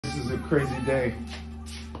a crazy day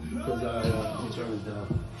because let me turn this down.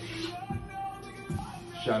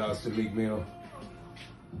 Shout outs to Meek Mill.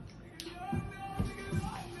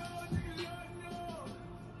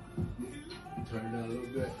 Turn it down a little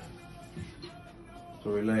bit.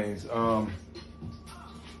 Tory Lanez.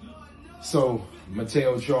 So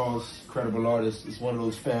Matteo Charles, credible artist. It's one of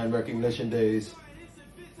those fan recognition days.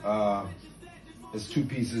 There's two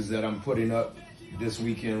pieces that I'm putting up this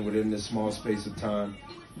weekend within this small space of time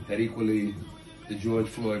that equally the George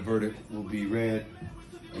Floyd verdict will be read.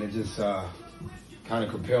 And it just kind of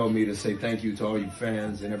compelled me to say thank you to all you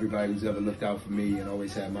fans and everybody who's ever looked out for me and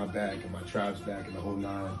always had my back and my tribe's back and the whole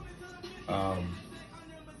nine.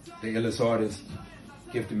 The illest artist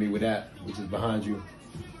gifted me with that, which is behind you.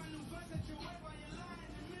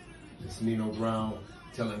 It's Nino Brown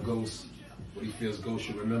telling Ghost what he feels Ghost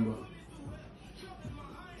should remember.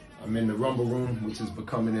 I'm in the Rumble Room, which is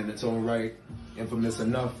becoming in its own right infamous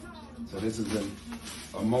enough. So this is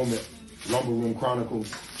a moment, Rumble Room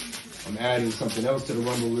Chronicles. I'm adding something else to the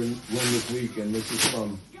Rumble Room this week, and this is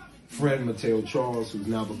from friend Matteo Charles, who's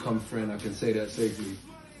now become friend. I can say that safely.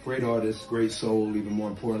 Great artist, great soul, even more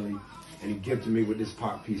importantly. And he gifted me with this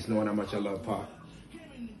Pac piece, knowing how much I love Pac.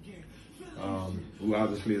 Who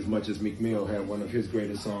obviously, as much as Meek Mill, had one of his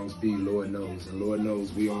greatest songs be Lord Knows. And Lord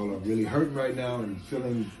knows we all are really hurting right now and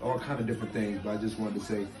feeling all kind of different things. But I just wanted to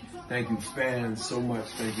say thank you, fans, so much.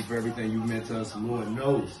 Thank you for everything you meant to us. Lord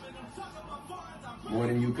knows, more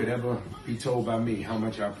than you could ever be told by me, how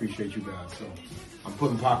much I appreciate you guys. So I'm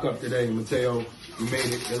putting Pac up today. Mateo, you made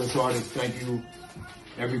it. Illest artist, thank you,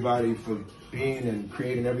 everybody, for being and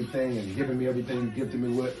creating everything and giving me everything you gifted me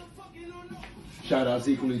with. Shout outs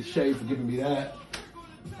equally to Shay for giving me that.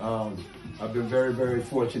 I've been very, very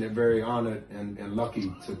fortunate, very honored and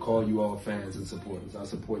lucky to call you all fans and supporters. I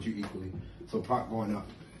support you equally. So Pac going up.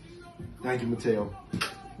 Thank you, Matteo.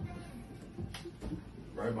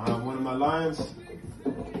 Right behind one of my lions.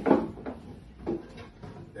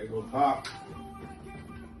 There go Pac.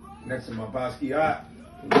 Next to my Basquiat.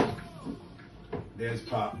 There's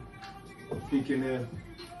Pac. Peeking in.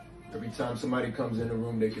 Every time somebody comes in the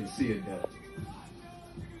room, they can see it there.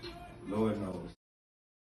 Lord knows.